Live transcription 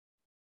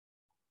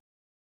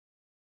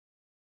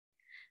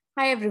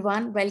Hi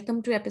everyone,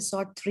 welcome to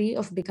episode 3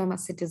 of Become a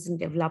Citizen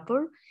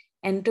Developer.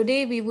 And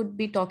today we would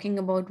be talking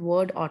about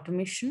word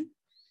automation.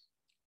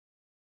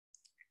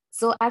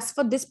 So, as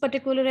for this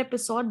particular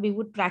episode, we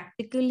would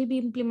practically be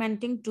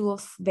implementing two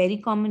of very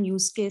common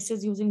use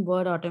cases using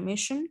word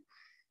automation,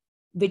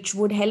 which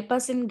would help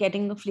us in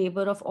getting a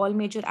flavor of all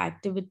major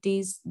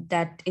activities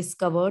that is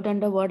covered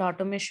under word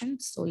automation.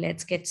 So,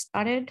 let's get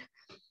started.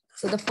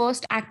 So, the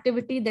first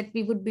activity that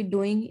we would be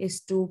doing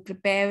is to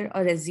prepare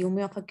a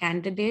resume of a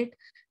candidate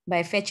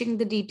by fetching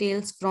the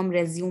details from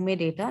resume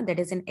data, that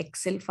is an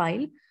Excel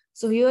file.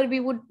 So here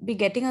we would be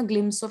getting a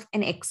glimpse of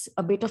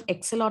a bit of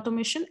Excel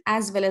automation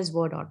as well as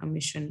word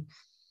automation.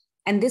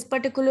 And this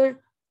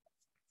particular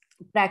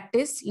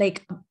practice,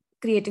 like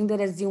creating the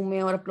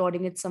resume or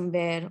uploading it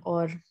somewhere,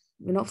 or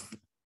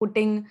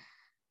putting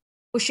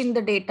pushing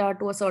the data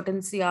to a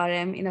certain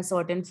CRM in a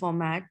certain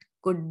format,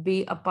 could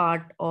be a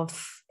part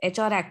of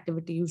HR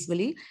activity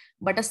usually,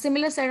 but a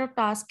similar set of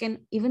tasks can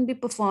even be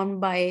performed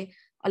by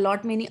a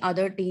lot many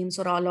other teams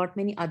or a lot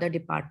many other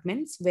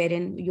departments,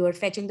 wherein you are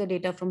fetching the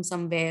data from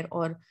somewhere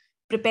or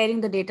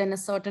preparing the data in a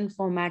certain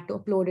format to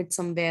upload it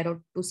somewhere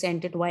or to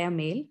send it via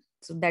mail.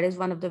 So that is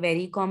one of the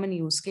very common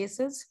use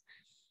cases.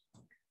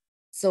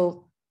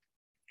 So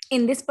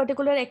in this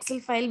particular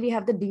Excel file, we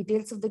have the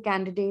details of the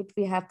candidate,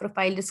 we have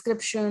profile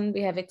description,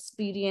 we have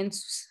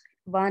experience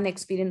one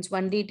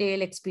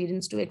detail,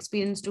 experience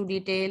two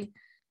detail,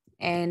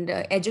 and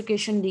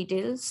education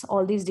details.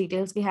 All these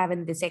details we have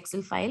in this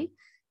Excel file.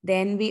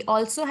 Then we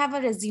also have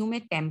a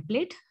resume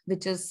template,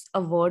 which is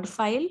a Word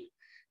file.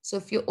 So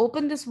if you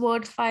open this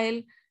Word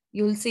file,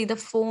 you'll see the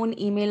phone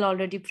email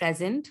already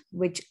present,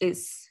 which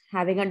is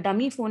having a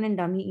dummy phone and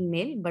dummy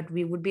email, but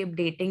we would be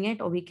updating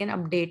it, or we can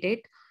update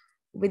it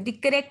with the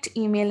correct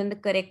email and the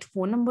correct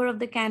phone number of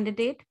the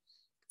candidate.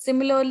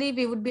 Similarly,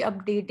 we would be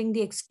updating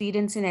the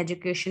experience and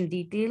education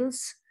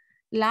details.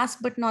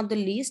 Last but not the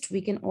least,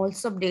 we can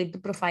also update the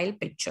profile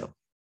picture.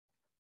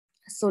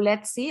 So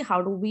let's see,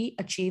 how do we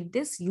achieve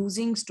this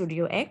using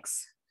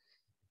StudioX?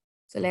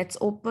 So let's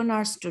open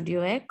our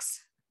StudioX.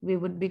 We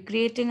would be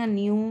creating a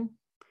new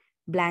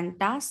blank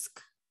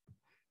task,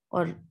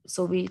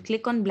 so we'll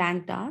click on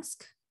blank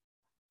task.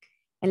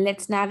 And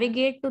let's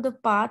navigate to the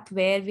path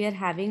where we are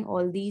having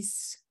all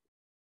these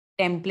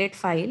template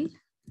file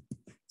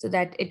so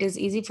that it is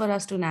easy for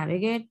us to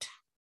navigate.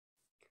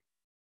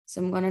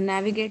 So I'm going to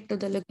navigate to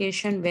the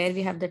location where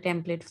we have the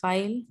template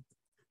file,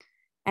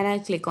 and I'll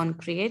click on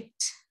create.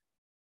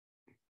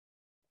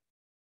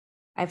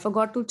 I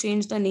forgot to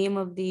change the name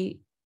of the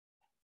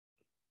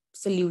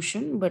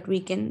solution, but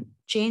we can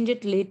change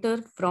it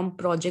later from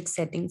project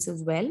settings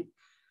as well.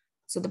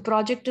 So the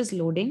project is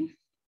loading.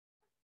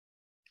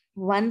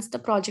 Once the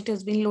project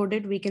has been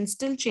loaded, we can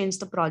still change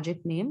the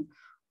project name.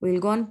 We'll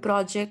go on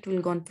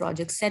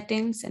project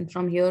settings, and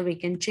from here we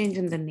can change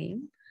in the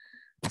name.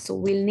 So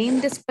we'll name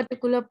this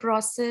particular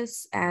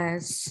process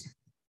as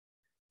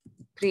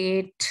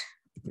create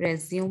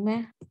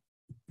resume.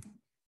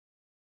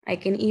 I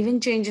can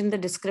even change in the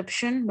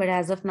description, but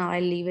as of now,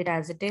 I'll leave it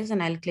as it is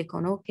and I'll click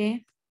on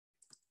OK.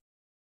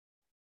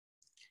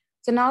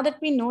 So now that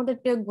we know that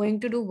we are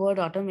going to do word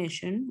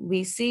automation,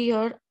 we see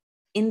here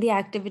in the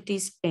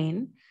activities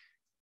pane,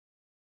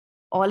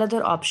 all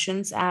other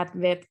options, app,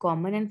 web,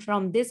 common. And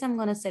from this, I'm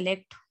going to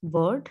select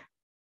word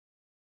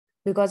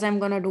because I'm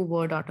going to do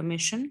word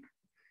automation.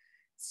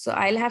 So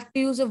I'll have to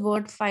use a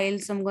word file.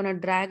 So I'm going to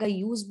drag a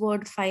use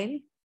word file.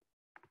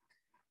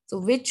 So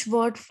which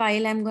word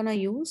file I'm going to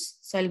use?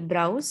 So I'll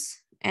browse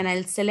and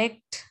I'll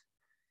select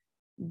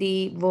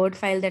the word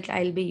file that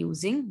I'll be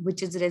using,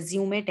 which is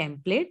resume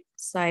template.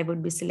 So I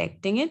would be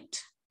selecting it.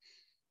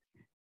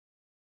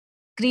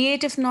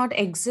 Create if not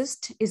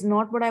exist is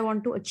not what I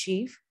want to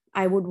achieve.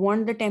 I would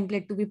want the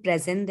template to be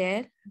present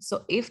there.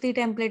 So if the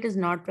template is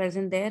not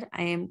present there,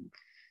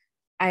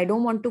 I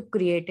don't want to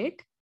create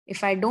it.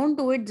 If I don't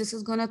do it, this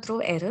is going to throw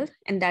error,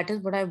 and that is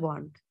what I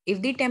want.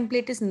 If the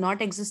template is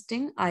not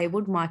existing, I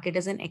would mark it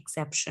as an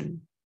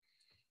exception.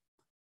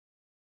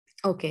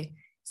 Okay,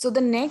 so the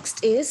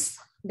next is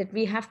that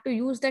we have to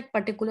use that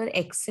particular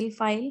Excel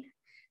file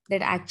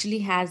that actually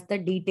has the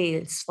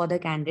details for the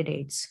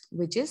candidates,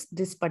 which is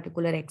this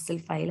particular Excel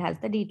file has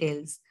the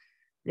details,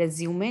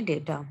 resume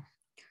data.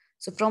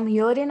 So from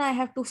here in, I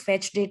have to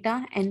fetch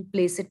data and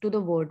place it to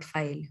the Word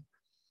file,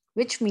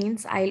 which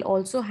means I'll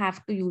also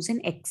have to use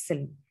an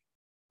Excel.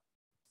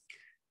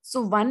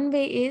 So one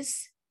way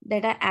is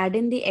that I add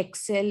in the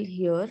Excel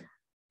here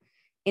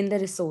in the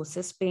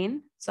resources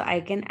pane. So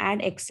I can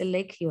add Excel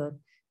like here,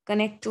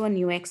 connect to a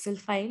new Excel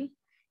file.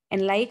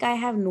 And like I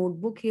have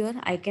notebook here,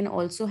 I can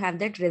also have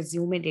that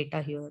resume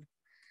data here.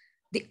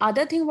 The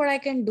other thing what I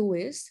can do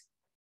is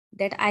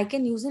that I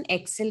can use an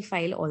Excel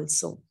file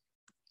also.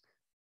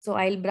 So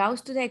I'll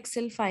browse to the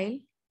Excel file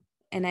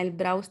and I'll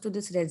browse to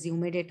this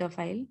resume data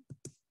file.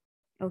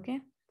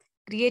 Okay.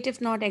 Create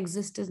if not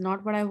exist is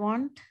not what I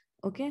want.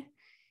 Okay.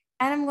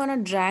 And I'm going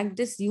to drag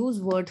this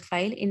use word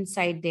file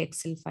inside the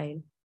Excel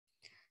file,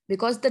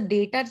 because the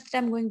data that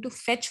I'm going to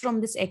fetch from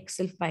this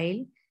Excel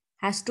file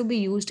has to be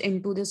used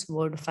into this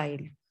Word file.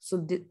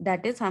 So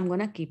that is, I'm going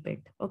to keep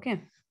it.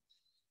 Okay.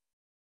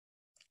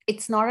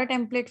 It's not a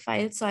template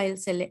file, so I'll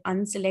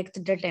unselect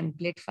the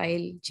template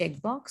file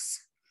checkbox.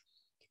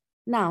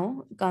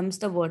 Now comes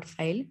the Word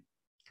file.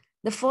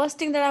 The first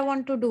thing that I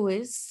want to do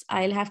is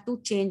I'll have to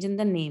change in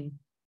the name.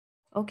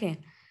 Okay.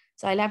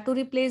 So I'll have to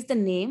replace the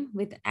name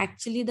with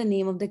actually the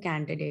name of the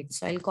candidate.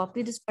 So I'll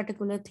copy this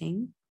particular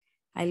thing.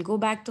 I'll go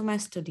back to my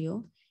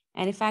studio.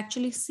 And if I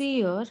actually see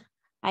here,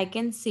 I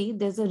can see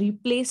there's a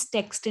replace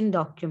text in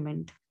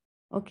document.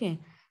 Okay.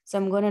 So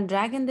I'm going to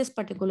drag in this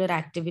particular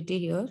activity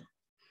here.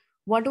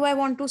 What do I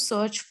want to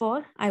search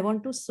for? I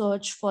want to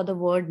search for the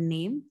word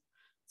name.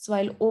 So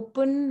I'll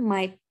open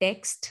my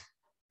text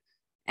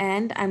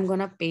and I'm going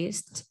to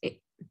paste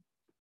it,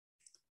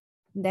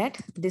 that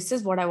this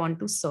is what I want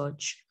to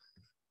search.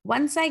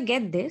 Once I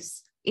get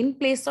this, in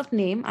place of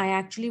name, I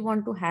actually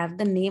want to have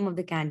the name of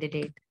the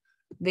candidate,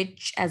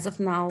 which as of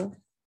now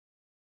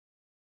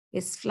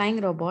is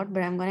flying robot,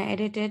 but I'm going to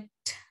edit it,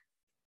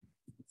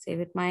 save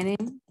it my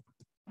name.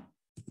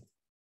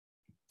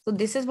 So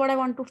this is what I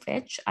want to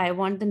fetch. I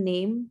want the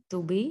name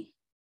to be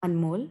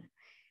Anmol.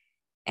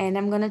 And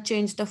I'm going to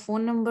change the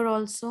phone number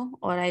also,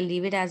 or I'll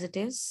leave it as it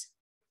is.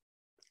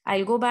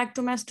 I'll go back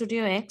to my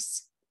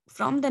StudioX.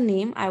 From the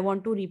name, I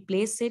want to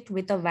replace it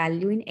with a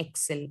value in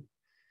Excel.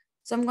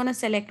 So I'm going to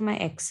select my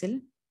Excel.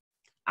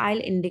 I'll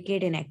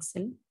indicate in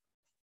Excel.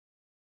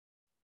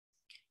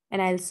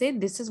 And I'll say,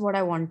 this is what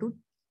I want to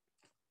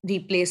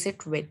replace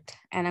it with.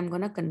 And I'm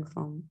going to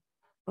confirm.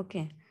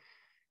 Okay.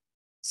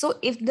 So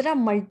if there are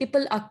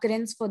multiple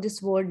occurrences for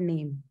this word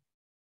name,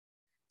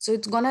 so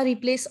it's going to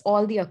replace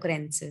all the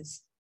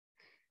occurrences.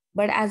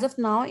 But as of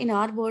now, in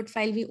our Word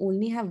file, we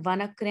only have one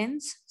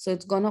occurrence. So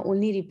it's going to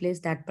only replace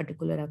that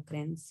particular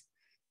occurrence.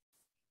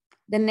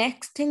 The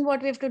next thing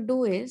what we have to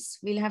do is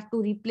we'll have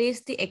to replace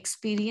the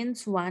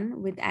experience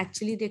one with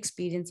actually the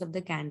experience of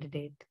the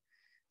candidate.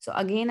 So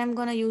again, I'm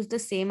going to use the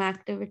same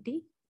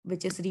activity,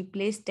 which is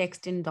replace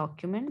text in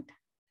document.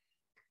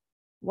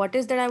 What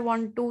is that I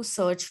want to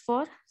search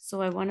for?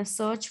 So I want to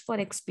search for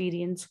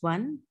experience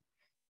one,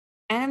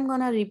 and I'm going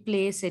to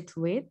replace it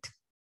with,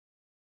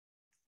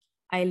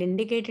 I'll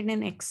indicate it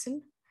in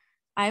Excel.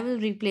 I will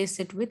replace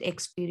it with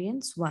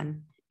experience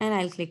one, and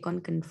I'll click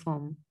on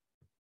confirm.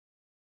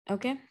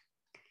 Okay.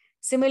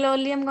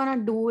 Similarly, I'm going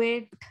to do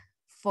it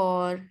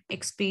for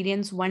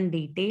experience one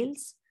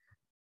details.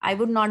 I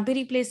would not be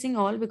replacing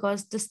all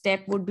because the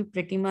step would be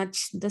pretty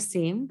much the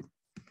same.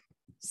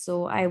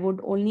 So I would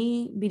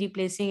only be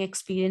replacing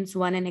experience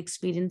one and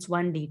experience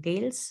one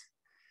details.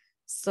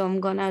 So I'm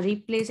going to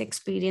replace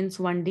experience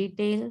one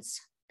details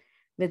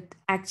with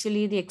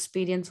actually the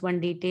experience one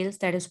details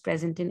that is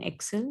present in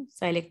Excel.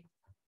 So I'll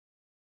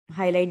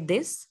highlight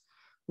this.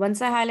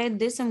 Once I highlight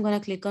this, I'm going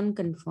to click on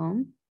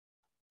confirm.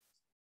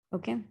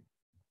 Okay.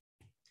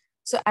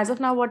 So as of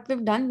now, what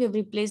we've done, we've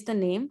replaced the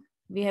name,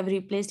 we have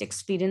replaced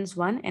experience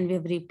one, and we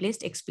have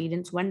replaced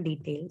experience one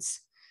details.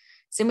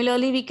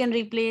 Similarly, we can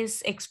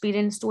replace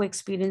experience two,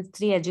 experience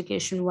three,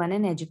 education one,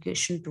 and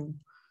education two.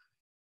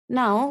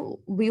 Now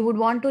we would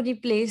want to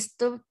replace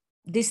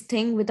this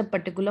thing with a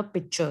particular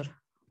picture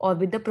or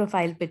with the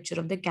profile picture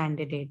of the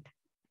candidate.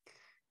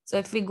 So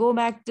if we go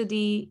back to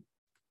the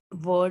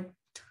Word,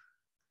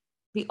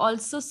 we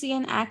also see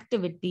an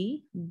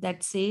activity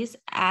that says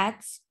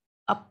adds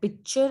a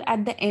picture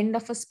at the end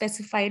of a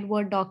specified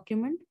Word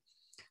document,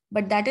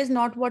 but that is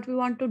not what we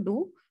want to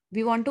do.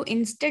 We want to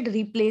instead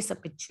replace a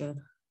picture.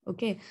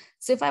 Okay.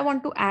 So if I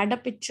want to add a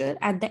picture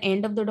at the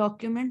end of the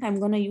document, I'm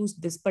going to use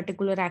this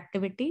particular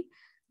activity.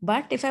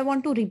 But if I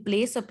want to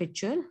replace a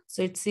picture,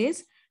 so it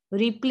says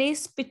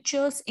replace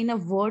pictures in a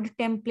Word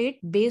template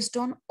based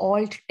on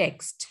alt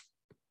text.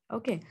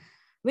 Okay.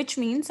 Which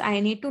means I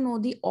need to know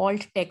the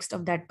alt text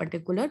of that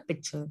particular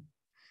picture.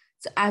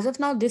 So as of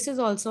now, this is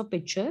also a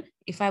picture.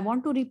 If I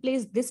want to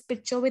replace this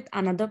picture with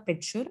another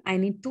picture, I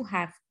need to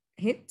have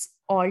its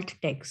alt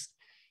text.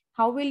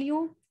 How will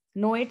you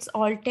know it's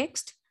alt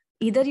text?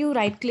 Either you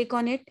right click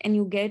on it and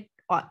you get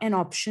an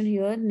option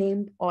here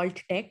named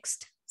alt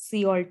text,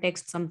 see alt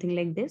text, something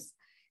like this.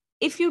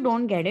 If you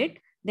don't get it,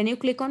 then you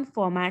click on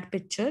format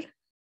picture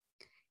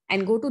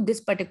and go to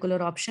this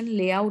particular option,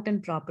 layout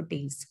and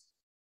properties.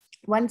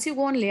 Once you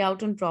go on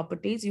layout and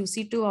properties, you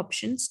see two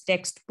options,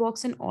 text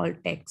box and alt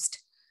text.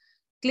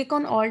 Click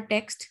on alt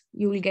text,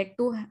 you will get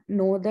to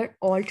know the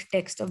alt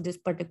text of this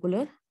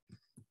particular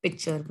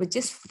picture, which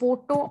is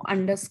photo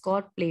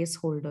underscore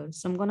placeholder.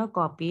 So I'm going to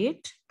copy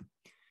it.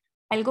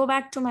 I'll go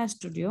back to my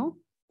studio.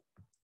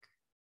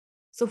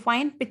 So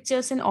find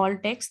pictures in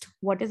alt text.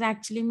 What is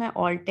actually my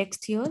alt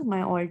text here?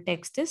 My alt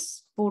text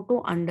is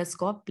photo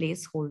underscore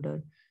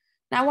placeholder.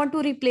 Now I want to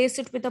replace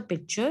it with a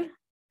picture.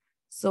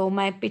 So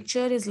my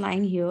picture is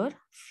lying here,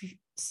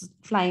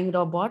 flying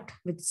robot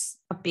with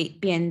a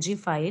PNG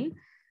file.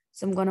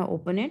 So I'm going to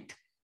open it.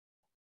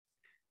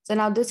 So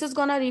now this is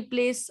going to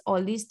replace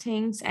all these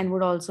things and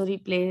would also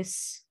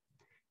replace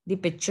the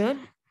picture.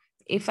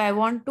 If I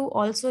want to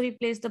also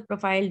replace the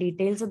profile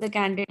details of the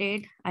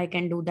candidate, I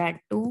can do that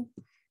too.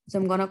 So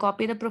I'm going to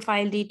copy the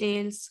profile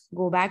details,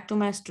 go back to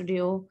my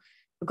studio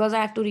because I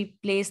have to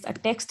replace a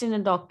text in a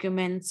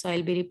document. So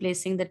I'll be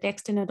replacing the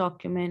text in a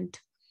document.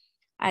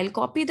 I'll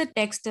copy the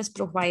text as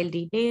profile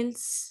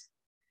details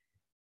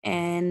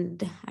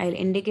and I'll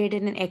indicate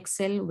it in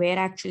Excel where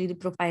actually the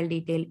profile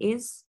detail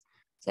is.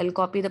 So I'll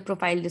copy the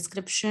profile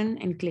description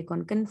and click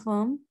on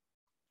confirm.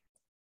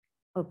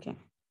 Okay.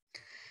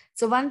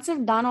 So once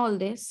I've done all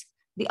this,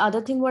 the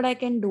other thing what I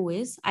can do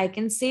is I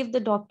can save the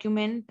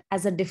document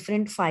as a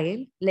different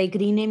file, like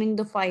renaming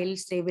the file,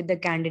 say with the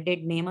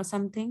candidate name or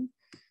something.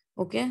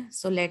 Okay,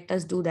 so let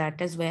us do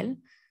that as well.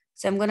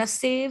 So I'm going to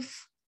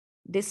save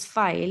this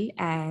file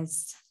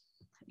as,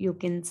 you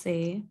can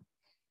say,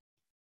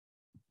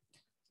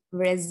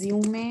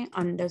 resume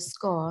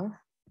underscore.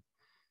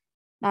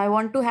 Now I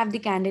want to have the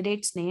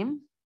candidate's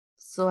name.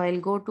 So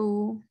I'll go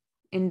to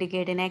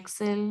indicate in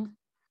Excel.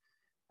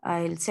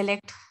 I'll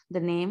select the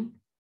name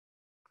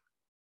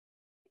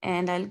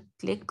and I'll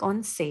click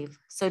on save.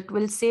 So it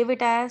will save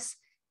it as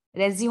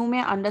resume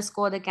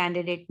underscore the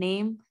candidate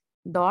name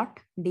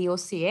dot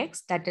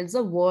docx. That is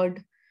a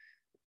Word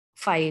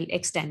file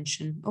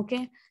extension.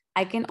 Okay.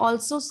 I can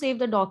also save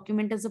the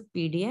document as a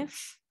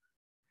PDF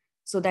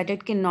so that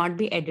it cannot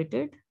be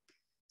edited.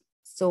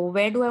 So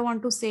where do I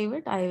want to save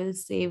it? I will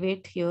save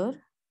it here.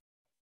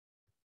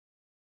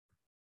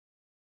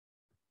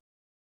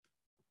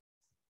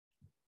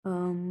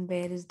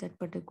 Where is that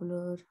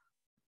particular?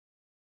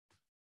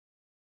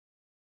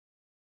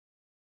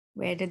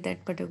 Where did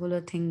that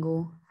particular thing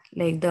go?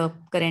 Like the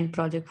current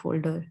project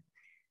folder.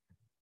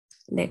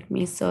 Let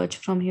me search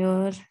from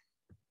here.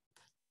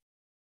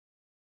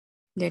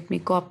 Let me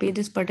copy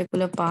this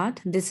particular path.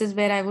 This is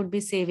where I would be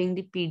saving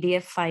the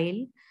PDF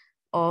file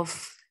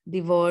of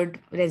the Word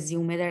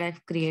resume that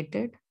I've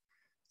created.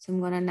 So I'm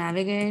going to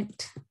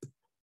navigate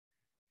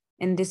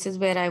and this is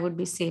where I would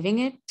be saving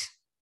it.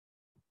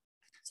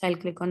 So I'll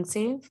click on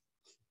save.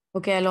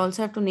 Okay, I'll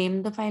also have to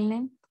name the file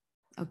name.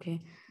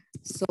 Okay,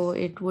 so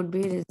it would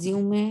be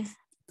resume.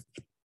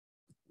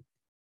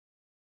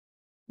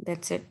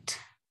 That's it.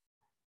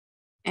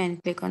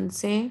 And click on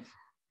save.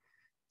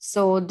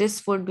 So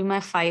this would be my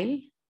file.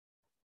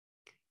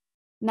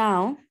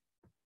 Now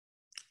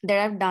that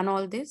I've done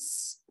all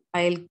this,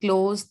 I'll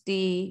close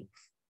the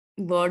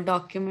Word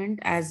document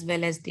as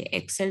well as the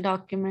Excel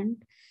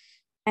document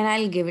and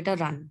I'll give it a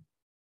run.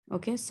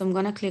 Okay, so I'm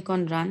going to click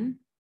on run.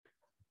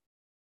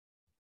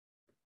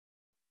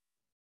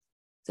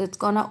 So it's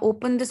going to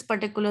open this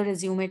particular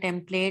resume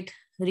template,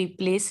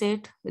 replace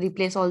it,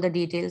 replace all the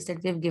details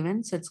that we have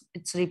given. So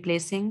it's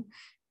replacing.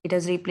 It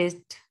has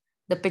replaced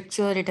the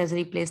picture. It has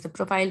replaced the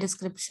profile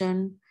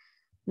description.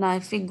 Now,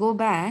 if we go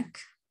back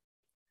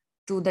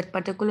to that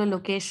particular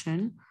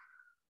location,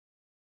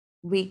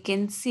 we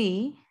can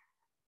see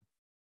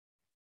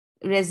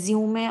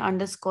resume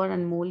underscore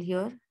Anmol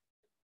here.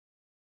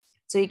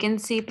 So you can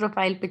see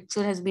profile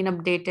picture has been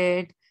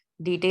updated,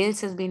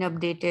 details has been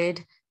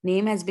updated,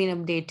 name has been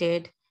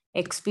updated,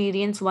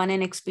 experience one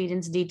and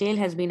experience detail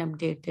has been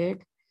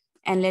updated.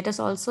 And let us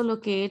also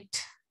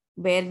locate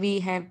where we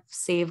have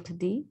saved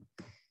the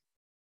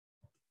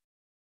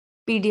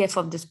PDF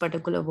of this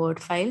particular Word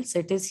file. So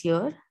it is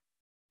here.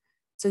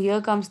 So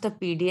here comes the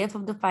PDF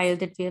of the file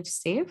that we have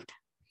saved.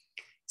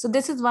 So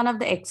this is one of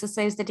the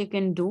exercise that you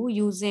can do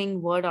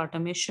using Word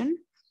automation.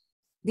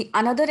 The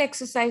another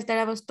exercise that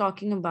I was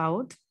talking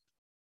about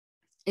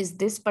is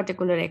this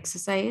particular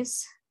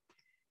exercise.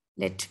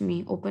 Let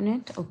me open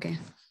it. Okay.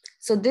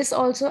 So this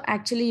also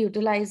actually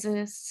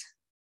utilizes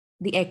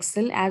the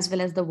Excel as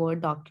well as the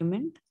Word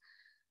document.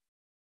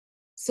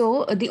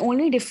 So the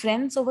only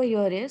difference over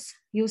here is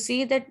you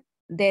see that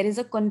there is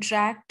a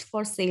contract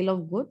for sale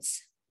of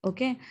goods.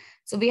 Okay.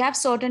 So we have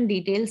certain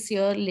details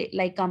here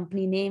like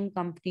company name,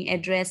 company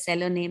address,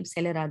 seller name,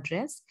 seller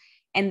address.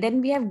 And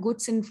then we have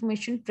goods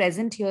information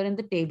present here in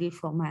the table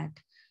format.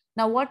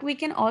 Now, what we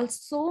can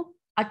also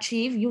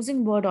achieve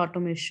using Word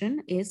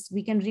automation is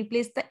we can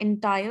replace the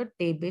entire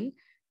table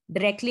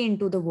directly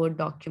into the Word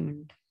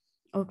document.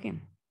 Okay.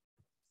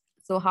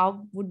 So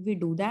how would we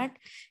do that?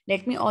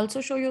 Let me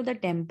also show you the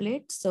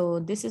template. So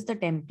this is the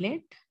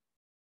template.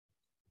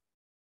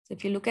 So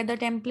if you look at the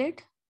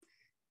template,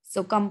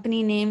 so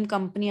company name,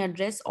 company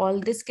address, all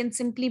this can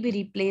simply be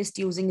replaced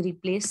using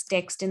replace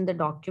text in the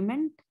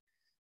document.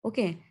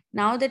 Okay.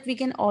 Now that we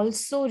can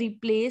also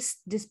replace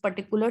this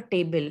particular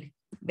table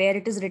where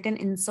it is written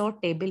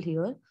insert table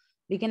here,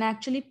 we can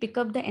actually pick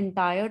up the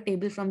entire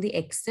table from the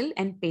Excel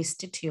and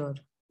paste it here.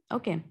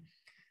 Okay.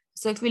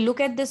 So if we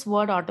look at this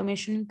Word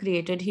automation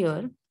created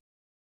here,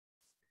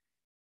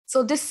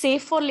 so this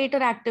save for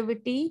later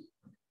activity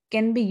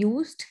can be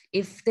used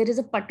if there is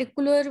a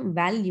particular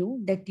value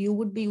that you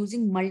would be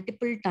using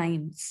multiple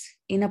times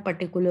in a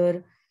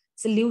particular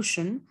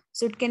solution.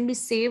 So it can be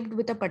saved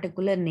with a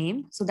particular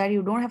name so that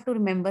you don't have to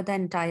remember the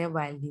entire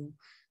value.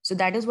 So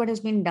that is what has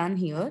been done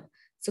here.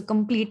 So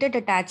completed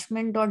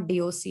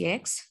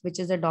attachment.docx, which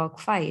is a doc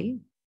file,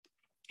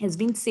 has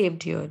been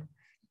saved here.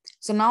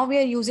 So now we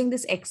are using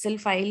this Excel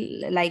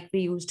file like we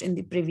used in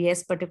the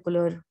previous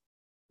particular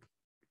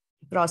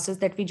process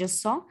that we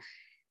just saw.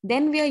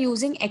 Then we are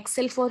using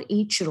Excel for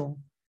each row.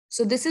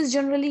 So this is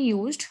generally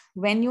used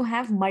when you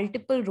have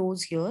multiple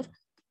rows here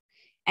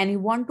and you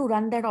want to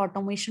run that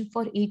automation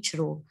for each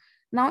row.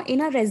 Now,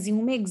 in a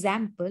resume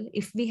example,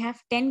 if we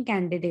have 10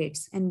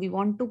 candidates and we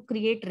want to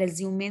create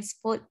resumes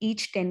for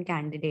each 10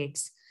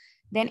 candidates,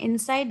 then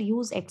inside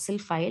use Excel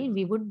file,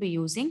 we would be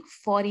using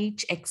for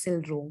each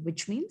Excel row,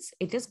 which means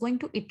it is going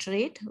to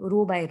iterate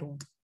row by row.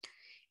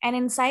 And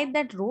inside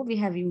that row, we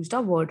have used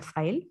a Word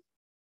file.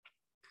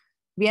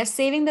 We are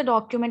saving the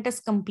document as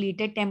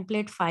completed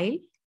template file.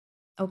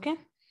 Okay.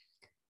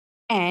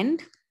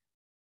 And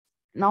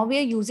now we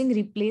are using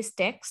replace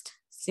text.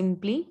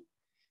 Simply,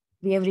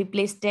 we have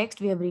replaced text,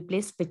 we have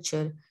replaced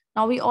picture.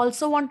 Now we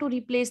also want to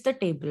replace the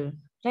table,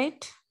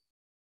 right?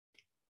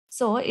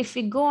 So if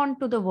we go on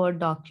to the Word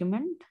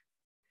document,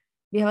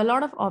 we have a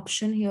lot of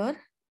option here.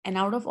 And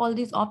out of all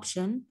these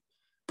options,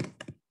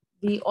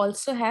 we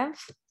also have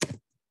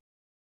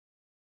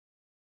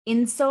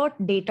insert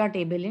data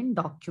table in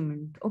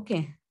document.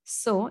 Okay.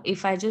 So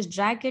if I just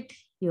drag it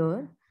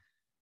here,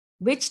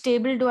 which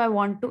table do I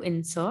want to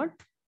insert?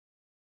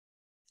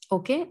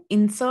 Okay,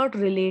 insert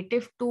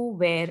relative to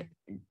where,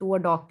 to a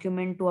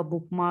document, to a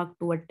bookmark,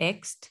 to a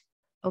text.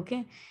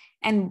 Okay,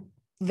 and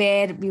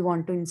where we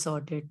want to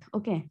insert it.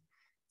 Okay,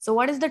 so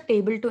what is the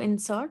table to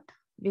insert?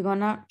 We're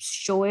gonna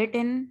show it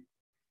in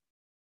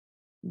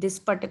this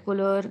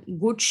particular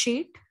good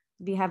sheet.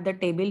 We have the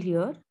table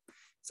here.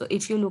 So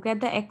if you look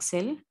at the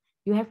Excel,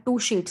 you have two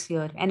sheets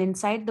here, and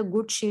inside the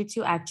good sheets,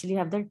 you actually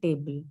have the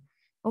table.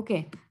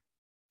 Okay,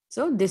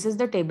 so this is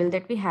the table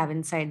that we have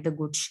inside the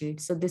good sheet.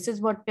 So this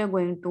is what we are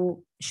going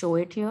to show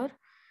it here.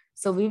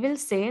 So we will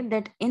say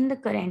that in the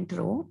current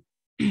row,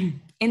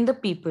 in the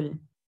people,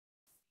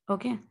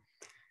 okay,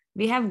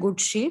 we have good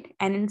sheet,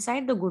 and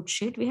inside the good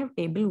sheet, we have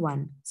table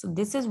 1. So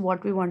this is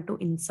what we want to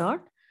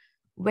insert.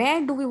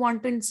 Where do we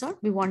want to insert?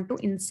 We want to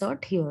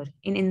insert here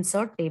in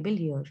insert table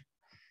here.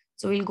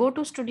 So we'll go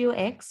to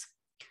StudioX.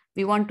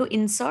 We want to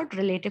insert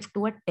relative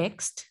to a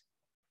text.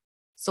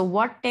 So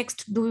what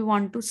text do we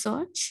want to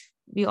search?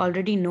 We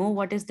already know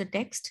what is the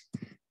text.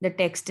 The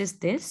text is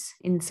this,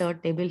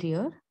 insert table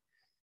here.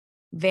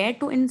 Where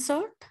to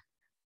insert?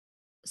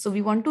 So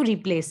we want to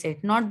replace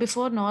it, not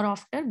before nor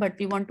after, but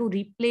we want to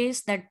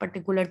replace that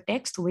particular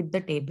text with the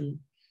table.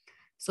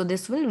 So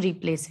this will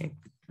replace it.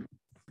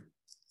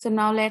 So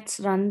now let's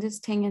run this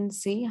thing and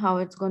see how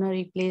it's going to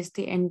replace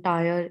the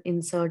entire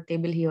insert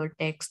table here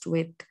text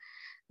with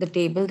the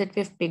table that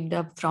we've picked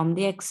up from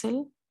the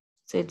Excel.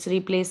 So it's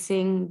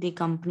replacing the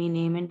company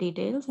name and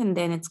details, and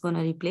then it's going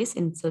to replace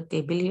insert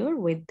table here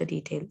with the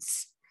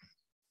details.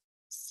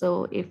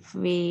 So if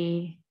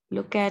we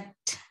look at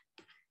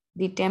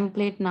the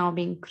template now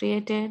being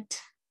created,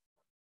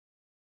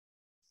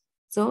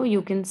 so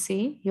you can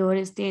see here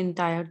is the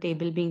entire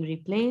table being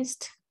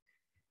replaced.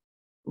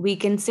 We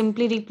can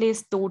simply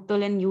replace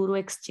total and euro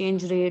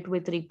exchange rate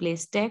with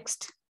replace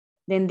text.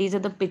 Then these are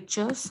the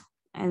pictures.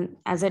 And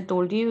as I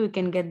told you, you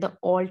can get the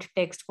alt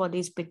text for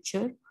these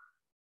picture.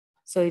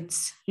 So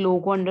it's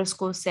logo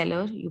underscore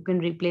seller. You can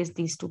replace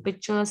these two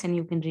pictures and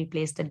you can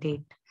replace the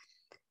date.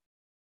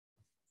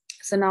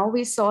 So now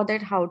we saw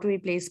that how to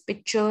replace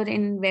picture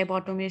in web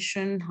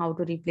automation, how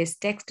to replace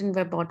text in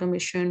web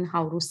automation,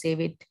 how to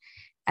save it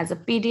as a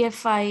PDF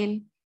file.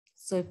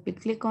 So if we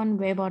click on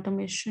web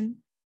automation,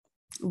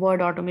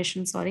 word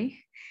automation,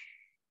 sorry.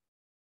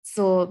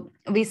 So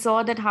we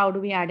saw that how do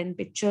we add in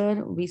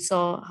picture. We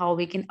saw how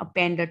we can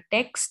append a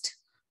text.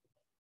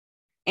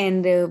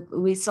 And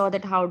we saw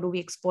that how do we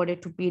export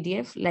it to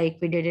PDF like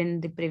we did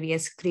in the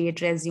previous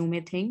create resume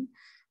thing.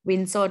 We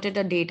inserted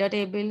a data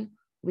table.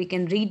 We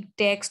can read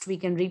text. We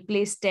can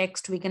replace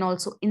text. We can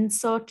also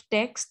insert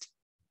text.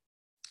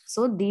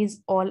 So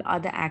these all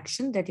are the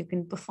actions that you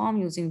can perform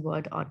using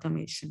word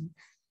automation.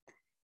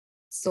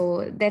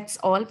 So that's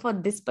all for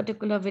this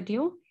particular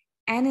video.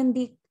 And in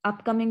the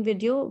upcoming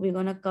video, we're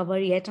going to cover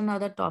yet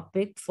another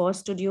topic for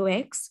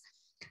StudioX.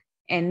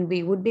 And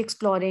we would be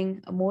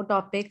exploring more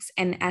topics.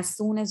 And as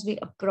soon as we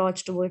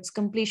approach towards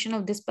completion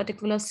of this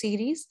particular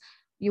series,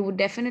 you would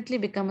definitely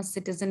become a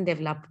citizen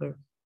developer.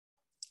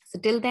 So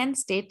till then,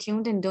 stay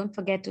tuned and don't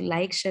forget to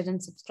like, share,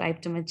 and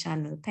subscribe to my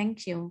channel.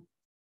 Thank you.